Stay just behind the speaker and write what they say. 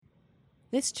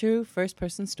This true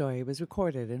first-person story was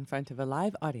recorded in front of a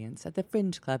live audience at the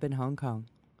Fringe Club in Hong Kong.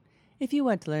 If you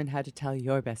want to learn how to tell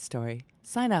your best story,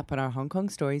 sign up on our Hong Kong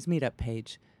Stories meetup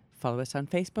page, follow us on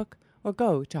Facebook, or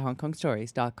go to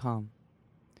hongkongstories.com.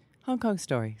 Hong Kong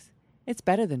Stories. It's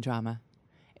better than drama.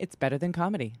 It's better than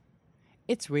comedy.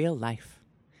 It's real life.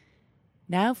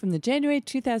 Now from the January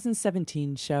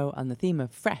 2017 show on the theme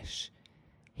of fresh,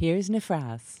 here's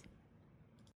Nifraz.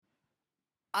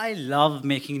 I love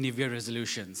making New Year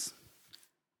resolutions.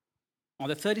 On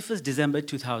the 31st December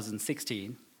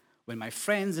 2016, when my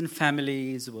friends and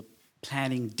families were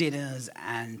planning dinners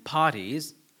and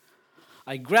parties,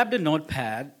 I grabbed a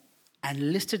notepad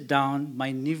and listed down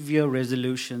my New Year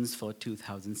resolutions for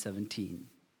 2017.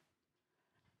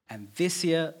 And this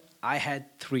year, I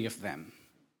had 3 of them.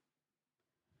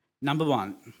 Number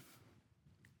 1,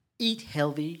 eat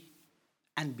healthy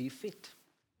and be fit.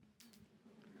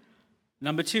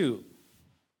 Number 2,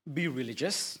 be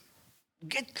religious,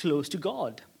 get close to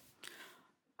God.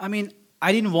 I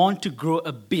didn't want to grow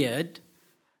a beard,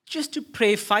 just to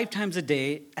pray 5 times a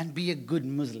day and be a good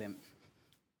Muslim.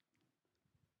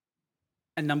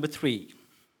 And number 3,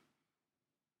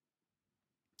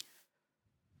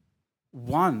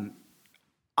 1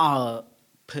 hour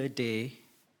per day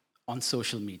on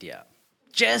social media.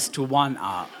 Just 1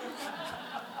 hour.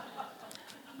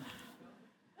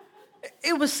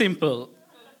 It was simple.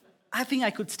 I think I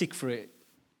could stick for it.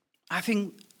 I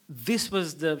think this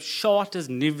was the shortest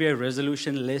New Year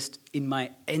resolution list in my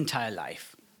entire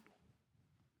life.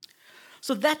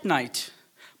 So that night,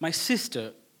 my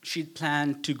sister, she'd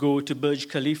planned to go to Burj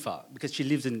Khalifa because she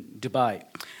lives in Dubai.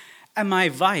 And my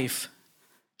wife,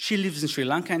 she lives in Sri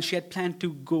Lanka and she had planned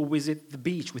to go visit the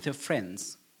beach with her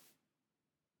friends.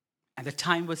 And the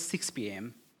time was 6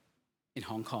 p.m. in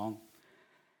Hong Kong.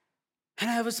 And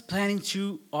I was planning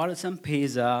to order some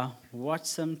pizza, watch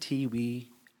some TV,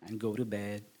 and go to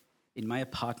bed in my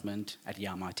apartment at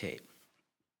Yamate.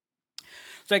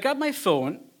 So I grabbed my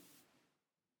phone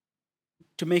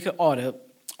to make an order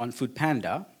on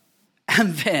Foodpanda,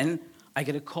 and then I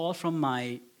get a call from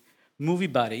my movie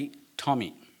buddy,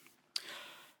 Tommy.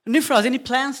 Nifraz, any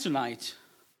plans tonight?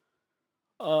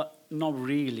 Not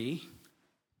really.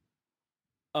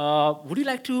 Would you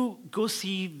like to go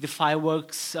see the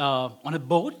fireworks on a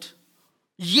boat?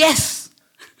 Yes!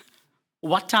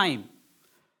 What time?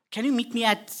 Can you meet me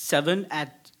at 7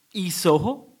 at East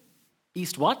Soho?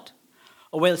 East what?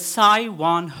 Well, Sai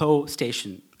Wan Ho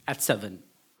Station at 7.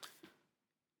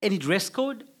 Any dress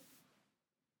code?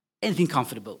 Anything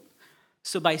comfortable.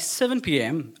 So by 7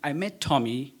 p.m., I met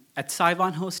Tommy at Sai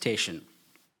Wan Ho Station.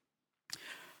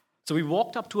 So we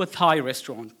walked up to a Thai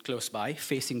restaurant close by,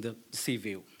 facing the sea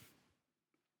view.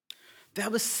 There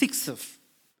were 6 of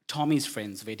Tommy's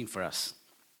friends waiting for us.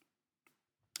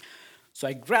 So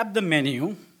I grabbed the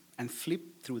menu and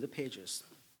flipped through the pages.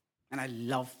 And I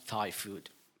love Thai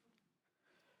food.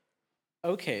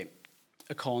 Okay,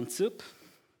 a corn soup,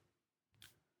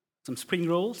 some spring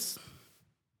rolls,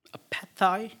 a pad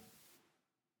thai,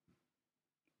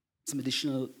 some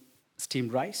additional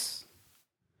steamed rice,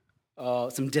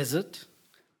 some dessert,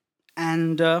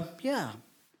 and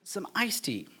some iced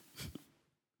tea.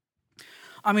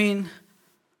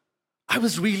 I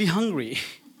was really hungry.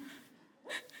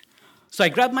 So I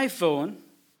grabbed my phone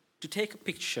to take a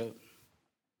picture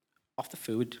of the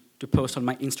food to post on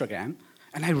my Instagram,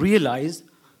 and I realized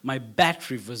my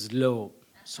battery was low,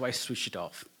 so I switched it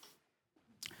off.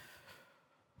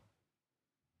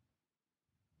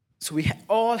 So we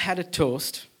all had a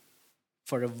toast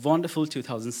for a wonderful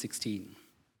 2016.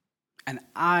 And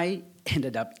I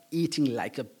ended up eating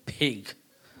like a pig.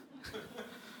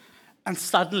 And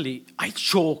suddenly, I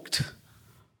choked.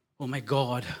 Oh my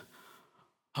God,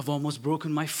 I've almost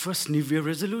broken my first New Year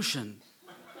resolution.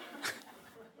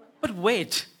 But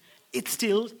wait, it's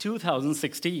still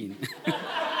 2016.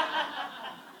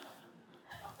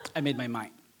 I made my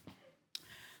mind.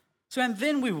 So, and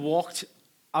then we walked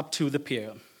up to the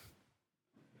pier.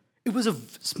 It was a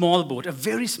small boat, a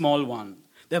very small one.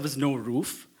 There was no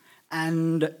roof,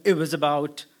 and it was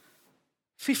about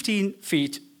 15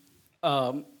 feet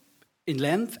in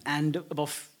length and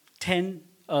about 10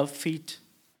 feet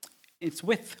its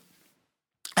width.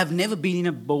 I've never been in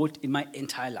a boat in my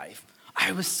entire life.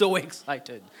 I was so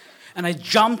excited. And I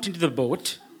jumped into the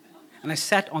boat, and I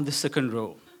sat on the second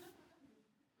row.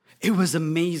 It was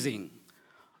amazing.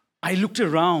 I looked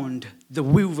around. The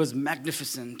view was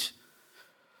magnificent.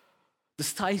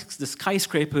 The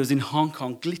skyscrapers in Hong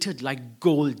Kong glittered like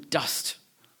gold dust.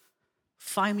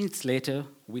 5 minutes later,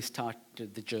 we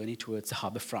started the journey towards the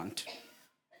harbour front.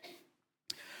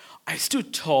 I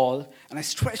stood tall and I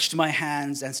stretched my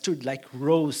hands and stood like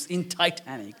Rose in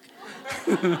Titanic.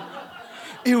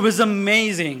 It was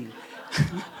amazing.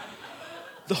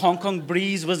 The Hong Kong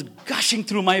breeze was gushing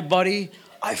through my body.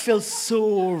 I felt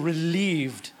so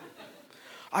relieved.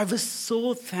 I was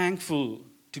so thankful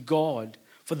to God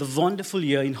for the wonderful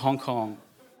year in Hong Kong.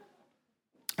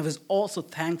 I was also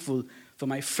thankful for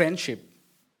my friendship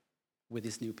with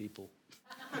these new people.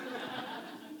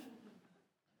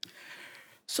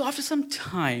 So after some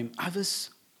time, I was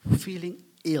feeling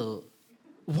ill,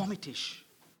 vomitish.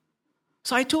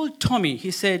 So I told Tommy,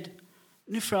 he said,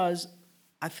 Nifraz,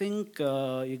 I think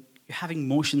you're having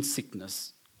motion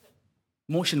sickness.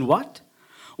 Motion what?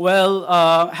 Well,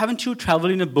 haven't you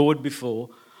traveled in a boat before?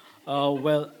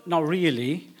 Well, not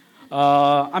really.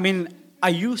 I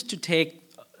used to take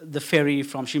the ferry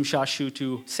from Shim Sha Shu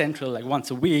to Central like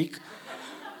once a week.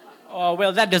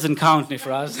 Well, that doesn't count,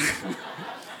 Nifraz.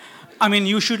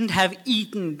 You shouldn't have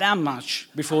eaten that much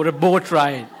before a boat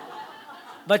ride.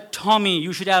 But Tommy,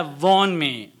 you should have warned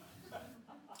me.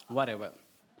 Whatever.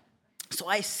 So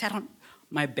I sat on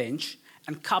my bench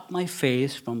and cupped my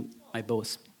face from my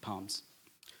both palms.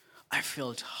 I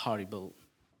felt horrible.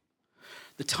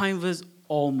 The time was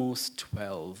almost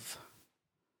 12.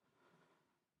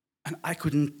 And I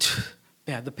couldn't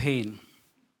bear the pain.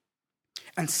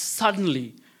 And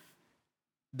suddenly,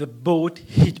 the boat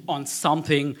hit on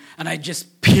something and I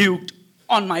just puked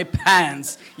on my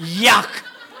pants. Yuck!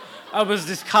 I was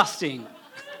disgusting.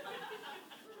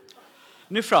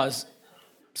 Nifraz,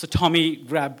 so Tommy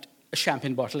grabbed a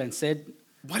champagne bottle and said,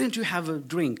 why don't you have a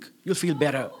drink? You'll feel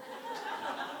better.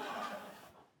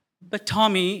 But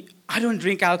Tommy, I don't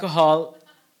drink alcohol.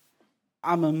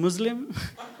 I'm a Muslim.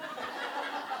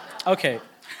 Okay.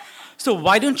 So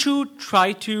why don't you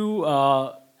try to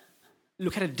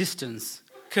look at a distance?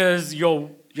 Because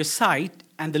your sight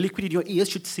and the liquid in your ears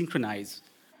should synchronize.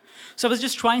 So I was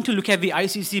just trying to look at the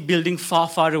ICC building far,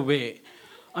 far away.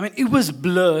 It was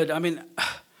blurred.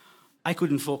 I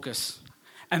couldn't focus.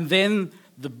 And then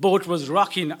the boat was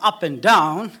rocking up and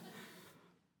down,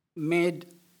 made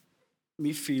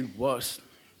me feel worse.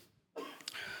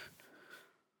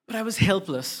 But I was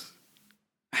helpless.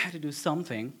 I had to do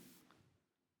something.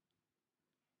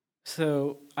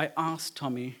 So I asked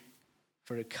Tommy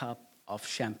for a cup of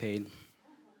champagne.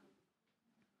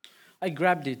 I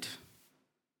grabbed it.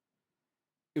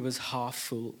 It was half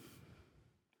full.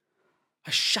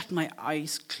 I shut my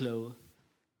eyes closed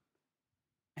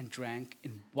and drank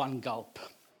in one gulp.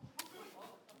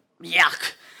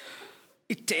 Yuck!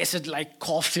 It tasted like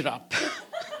cough syrup.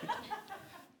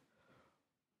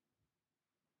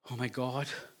 Oh my God.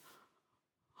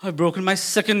 I've broken my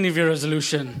second New Year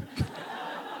resolution.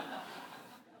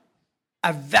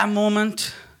 At that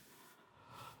moment,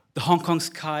 the Hong Kong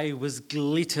sky was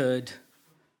glittered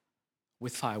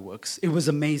with fireworks. It was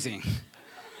amazing.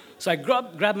 So I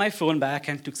grabbed my phone back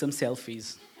and took some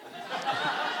selfies.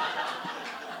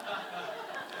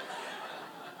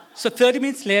 So 30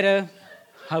 minutes later,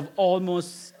 I've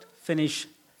almost finished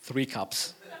 3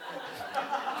 cups.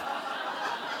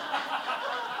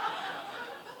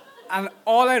 And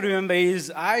all I remember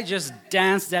is I just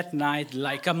danced that night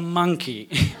like a monkey.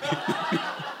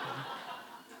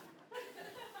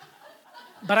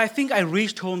 But I think I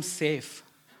reached home safe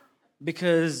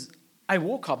because I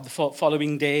woke up the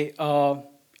following day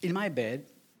in my bed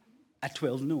at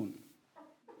 12 noon.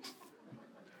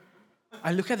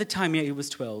 I look at the time here, it was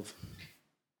 12.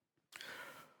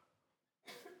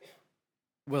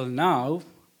 Well, now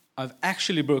I've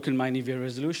actually broken my New Year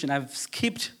resolution. I've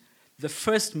skipped the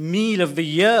first meal of the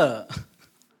year.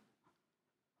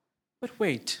 But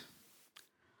wait,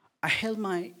 I held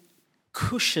my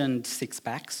cushioned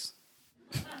 6-packs.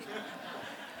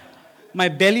 My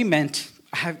belly meant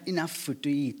I have enough food to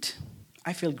eat.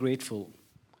 I feel grateful.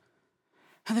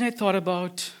 And then I thought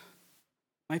about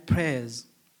my prayers.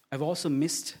 I've also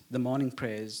missed the morning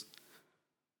prayers.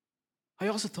 I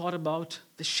also thought about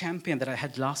the champagne that I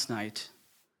had last night.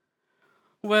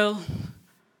 Well,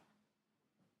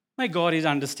 my God is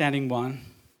understanding one.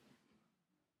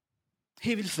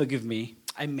 He will forgive me.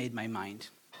 I made my mind.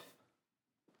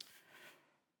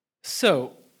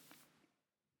 So,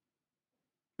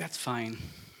 that's fine.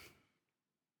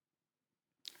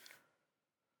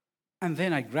 And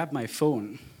then I grabbed my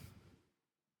phone.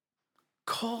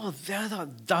 God, there are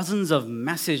dozens of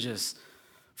messages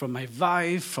from my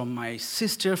wife, from my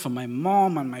sister, from my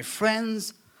mom, and my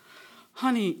friends.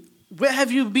 Honey, where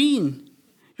have you been?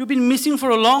 You've been missing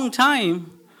for a long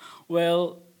time.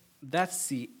 Well, that's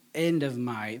the end of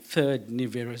my third New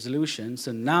Year resolution,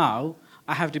 so now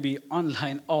I have to be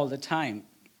online all the time.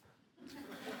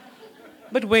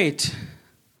 But wait,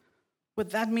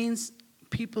 But that means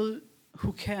people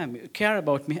who care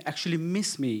about me actually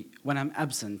miss me when I'm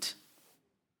absent.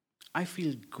 I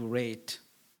feel great.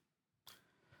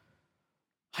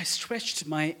 I stretched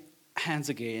my hands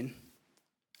again,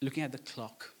 looking at the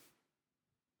clock.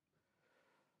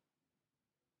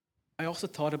 I also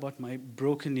thought about my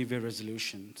broken New Year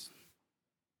resolutions.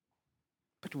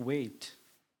 But wait,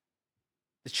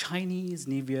 the Chinese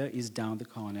New Year is down the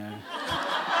corner.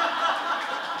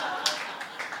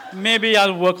 Maybe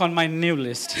I'll work on my new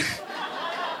list.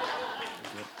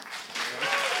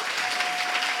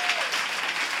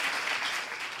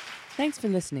 Thanks for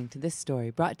listening to this story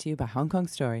brought to you by Hong Kong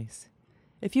Stories.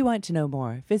 If you want to know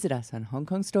more, visit us on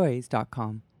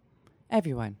hongkongstories.com.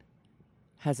 Everyone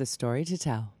has a story to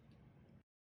tell.